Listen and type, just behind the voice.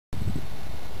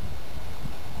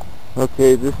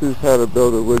Okay, this is how to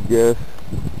build a wood gas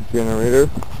generator,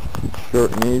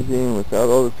 short and easy and without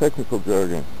all the technical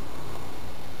jargon.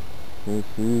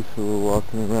 Okay, so we're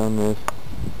walking around this.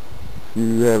 If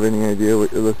you have any idea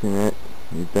what you're looking at,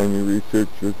 you've done your research,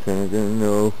 you're kind of going to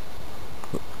know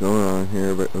what's going on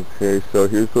here. But okay, so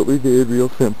here's what we did, real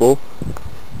simple.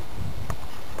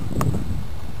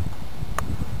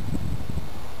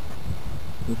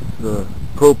 This is a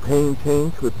propane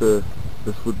tank with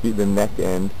this would be the neck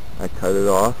end. I cut it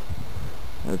off.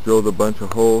 I drilled a bunch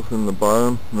of holes in the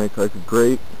bottom to make like a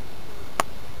grate.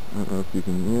 I don't know if you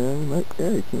can,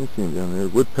 you can see them down there.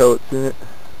 Wood pellets in it.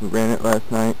 We ran it last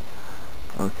night.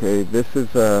 Okay, this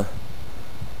is a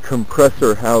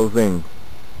compressor housing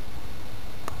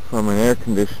from an air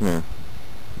conditioner.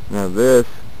 Now this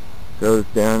goes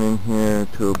down in here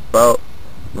to about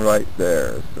right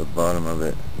there. It's the bottom of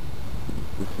it.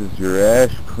 This is your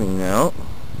ash clean out.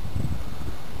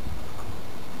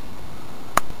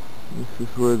 This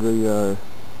is where the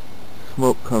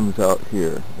smoke comes out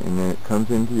here, and then it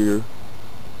comes into your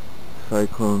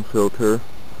cyclone filter.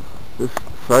 This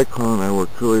cyclone I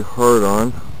worked really hard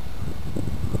on.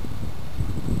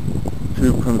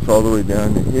 Tube comes all the way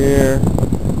down to here.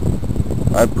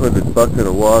 I put a bucket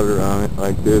of water on it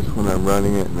like this when I'm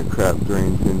running it, and the crap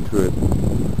drains into it.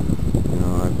 You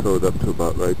know, I fill it up to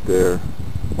about right there.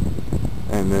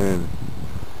 And then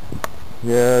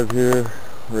you have your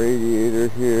radiator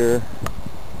here.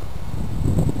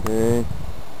 Okay.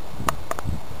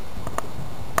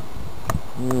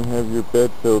 You have your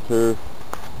bed filter.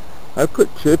 I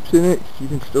put chips in it so you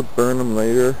can still burn them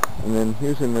later. And then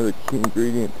here's another key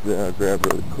ingredient that I'll grab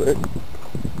really quick.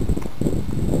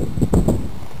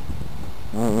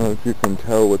 I don't know if you can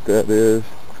tell what that is,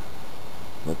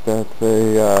 but that's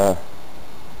a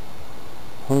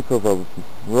hunk of a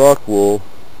rock wool.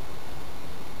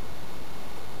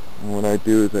 And what I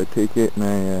do is I take it and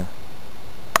I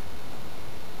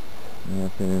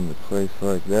snap it into place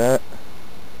like that.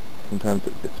 Sometimes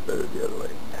it gets better the other way.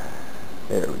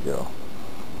 There we go.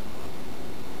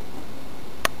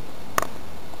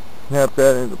 Snap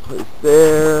that into place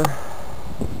there.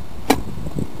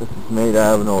 This is made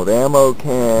out of an old ammo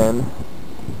can.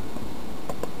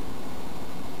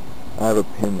 I have a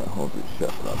pin that holds it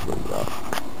shut, but I'll put it out.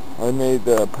 I made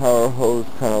the power hose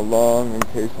kind of long in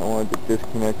case I wanted to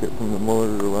disconnect it from the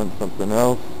motor to run something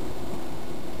else.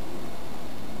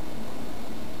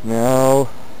 Now,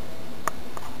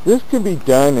 this can be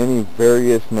done any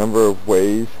various number of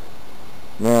ways.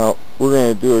 Now, we're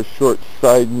going to do a short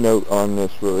side note on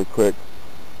this really quick.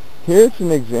 Here's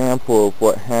an example of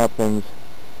what happens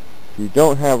if you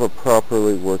don't have a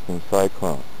properly working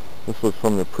cyclone. This was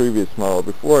from the previous model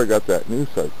before I got that new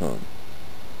cyclone.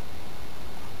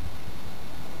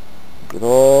 Get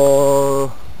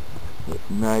all that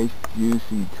nice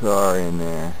juicy tar in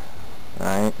there.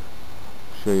 Alright?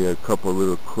 Show you a couple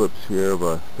little clips here of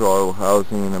a throttle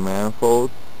housing and a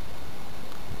manifold.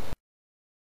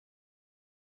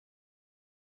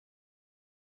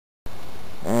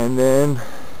 And then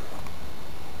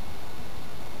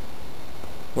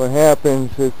what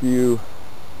happens if you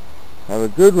have a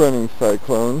good running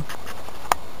cyclone,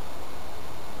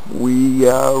 we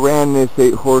ran this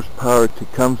 8 horsepower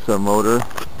Tecumseh motor,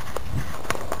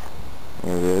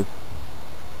 there it is,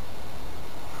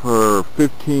 for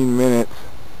 15 minutes,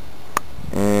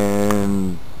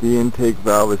 and the intake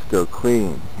valve is still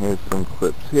clean. Here's some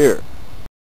clips here.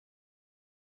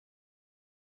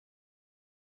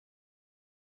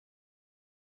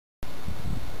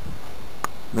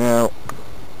 Now,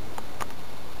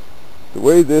 the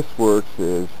way this works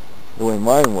is, the way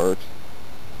mine works,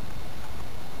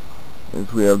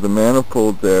 is we have the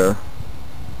manifold there.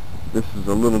 This is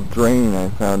a little drain I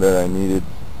found that I needed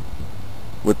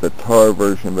with the tar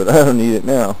version, but I don't need it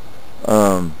now.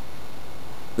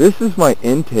 This is my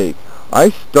intake. I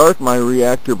start my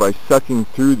reactor by sucking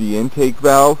through the intake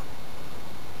valve,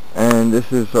 and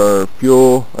this is our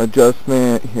fuel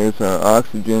adjustment. Here's our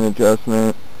oxygen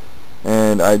adjustment,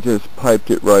 and I just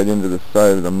piped it right into the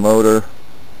side of the motor.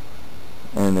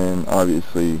 And then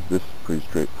obviously this is pretty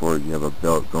straightforward. You have a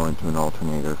belt going to an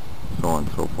alternator, so on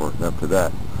and so forth after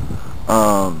that.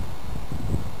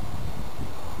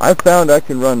 I found I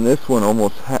can run this one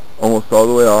almost all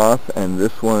the way off, and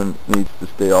this one needs to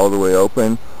stay all the way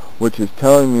open, which is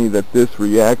telling me that this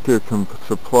reactor can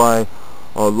supply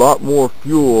a lot more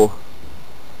fuel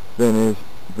than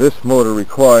this motor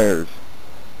requires.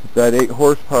 That 8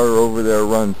 horsepower over there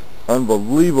runs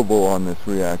unbelievable on this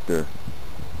reactor.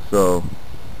 So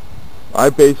I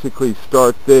basically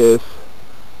start this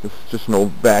is just an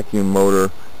old vacuum motor,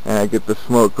 and I get the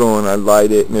smoke going, I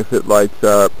light it, and if it lights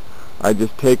up, I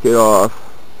just take it off,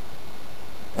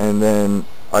 and then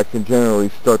I can generally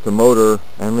start the motor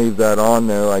and leave that on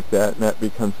there like that, and that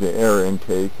becomes the air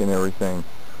intake and everything.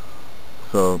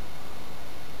 So,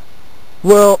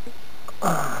 well,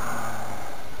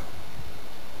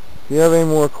 if you have any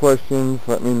more questions,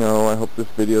 let me know. I hope this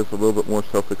video is a little bit more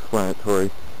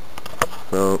self-explanatory.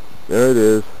 So, there it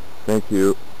is. Thank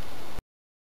you.